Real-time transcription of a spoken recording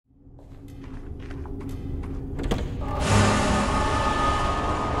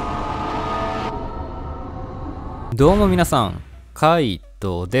どうも皆さん、カイ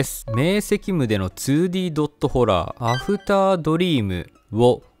トです。明晰夢での 2D ドットホラー、アフタードリーム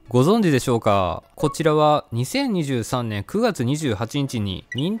をご存知でしょうか？こちらは2023年9月28日に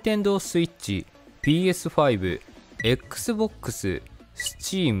NintendoSwitch PS5 Xbox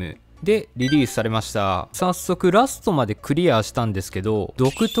Steam でリリースされました。早速ラストまでクリアしたんですけど、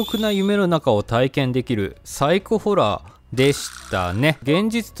独特な夢の中を体験できるサイコホラーでしたね。現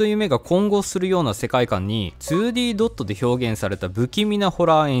実と夢が混合するような世界観に 2D ドットで表現された不気味なホ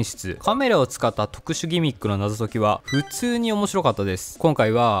ラー演出、カメラを使った特殊ギミックの謎解きは普通に面白かったです。今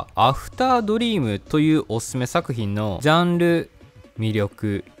回はアフタードリームというおすすめ作品のジャンル、魅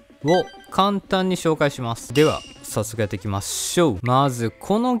力を簡単に紹介します。では早速やっていきましょう。まず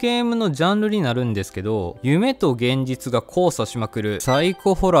このゲームのジャンルになるんですけど、夢と現実が交差しまくるサイ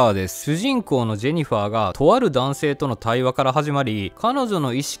コホラーです。主人公のジェニファーがとある男性との対話から始まり、彼女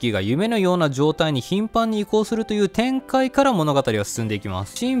の意識が夢のような状態に頻繁に移行するという展開から物語は進んでいきま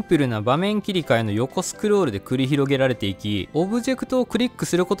す。シンプルな場面切り替えの横スクロールで繰り広げられていき、オブジェクトをクリック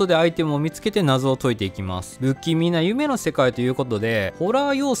することでアイテムを見つけて謎を解いていきます。不気味な夢の世界ということでホ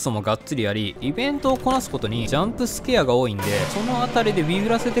ラー要素もがっつりあり、イベントをこなすことにジャンプスケアが多いんで、そのあたりでビビ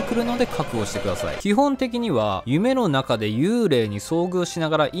らせてくるので覚悟してください。基本的には夢の中で幽霊に遭遇しな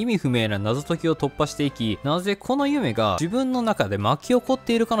がら意味不明な謎解きを突破していき、なぜこの夢が自分の中で巻き起こっ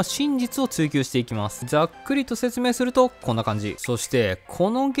ているかの真実を追求していきます。ざっくりと説明するとこんな感じ。そして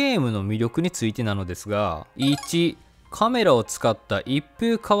このゲームの魅力についてなのですが、1、カメラを使った一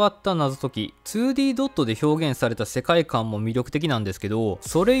風変わった謎解き。2D ドットで表現された世界観も魅力的なんですけど、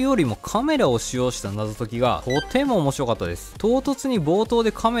それよりもカメラを使用した謎解きがとても面白かったです。唐突に冒頭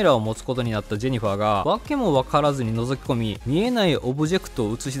でカメラを持つことになったジェニファーが訳も分からずに覗き込み、見えないオブジェクト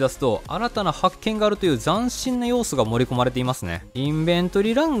を映し出すと新たな発見があるという斬新な要素が盛り込まれていますね。インベント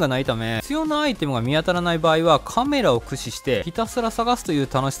リ欄がないため必要なアイテムが見当たらない場合はカメラを駆使してひたすら探すという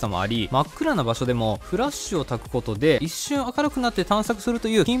楽しさもあり、真っ暗な場所でもフラッシュを焚くことで一瞬明るくなって探索すると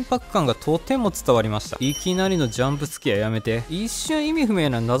いう緊迫感がとても伝わりました。いきなりのジャンプスケアやめて、一瞬意味不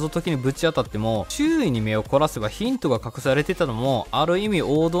明な謎解きにぶち当たっても周囲に目を凝らせばヒントが隠されてたのもある意味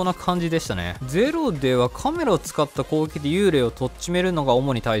王道な感じでしたね。ゼロではカメラを使った攻撃で幽霊をとっちめるのが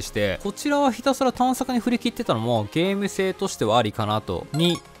主に対して、こちらはひたすら探索に振り切ってたのもゲーム性としてはありかなと。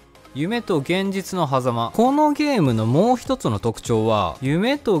2、夢と現実の狭間。このゲームのもう一つの特徴は、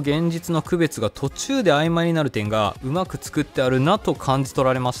夢と現実の区別が途中で曖昧になる点がうまく作ってあるなと感じ取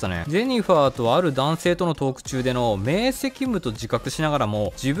られましたね。ジェニファーとある男性とのトーク中での明晰夢と自覚しながら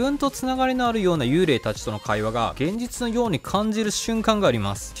も自分とつながりのあるような幽霊たちとの会話が現実のように感じる瞬間があり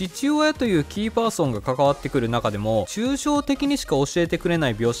ます。父親というキーパーソンが関わってくる中でも抽象的にしか教えてくれな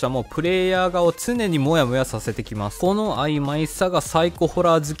い描写もプレイヤー側を常にモヤモヤさせてきます。この曖昧さがサイコホ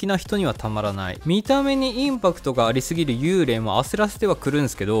ラー好きな人にはたまらない。見た目にインパクトがありすぎる幽霊も焦らせてはくるんで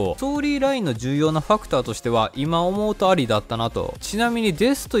すけど、ストーリーラインの重要なファクターとしては今思うとありだったなと。ちなみに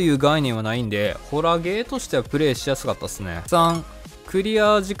デスという概念はないんでホラーゲーとしてはプレイしやすかったですね。3、クリ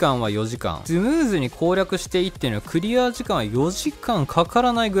ア時間は4時間。スムーズに攻略していってのクリア時間は4時間かか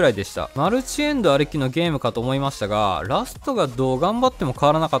らないぐらいでした。マルチエンドありきのゲームかと思いましたが、ラストがどう頑張っても変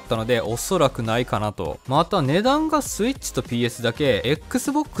わらなかったのでおそらくないかなと。また値段がスイッチと PS だけ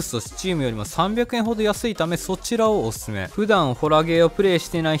Xbox と Steam よりも300円ほど安いためそちらをおすすめ。普段ホラーゲーをプレイし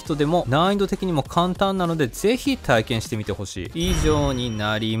ていない人でも難易度的にも簡単なのでぜひ体験してみてほしい。以上に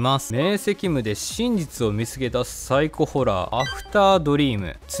なります。明晰夢で真実を見つけ出すサイコホラーアフタードリー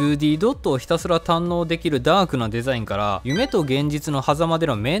ム。 2D ドットをひたすら堪能できるダークなデザインから夢と現実の狭間で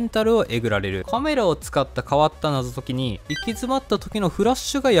のメンタルをえぐられるカメラを使った変わった謎解きに行き詰まった時のフラッ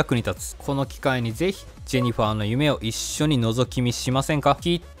シュが役に立つ。この機会にぜひジェニファーの夢を一緒に覗き見しませんか？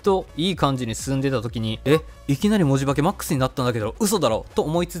きっといい感じに進んでた時にいきなり文字化けマックスになったんだけど嘘だろと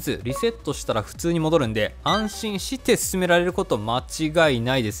思いつつリセットしたら普通に戻るんで安心して進められること間違い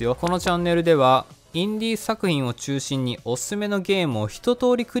ないですよ。このチャンネルではインディー作品を中心におすすめのゲームを一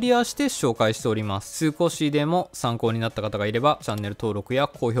通りクリアして紹介しております。少しでも参考になった方がいればチャンネル登録や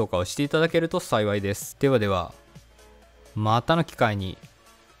高評価をしていただけると幸いです。ではではまたの機会に。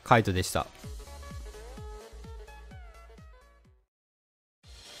カイトでした。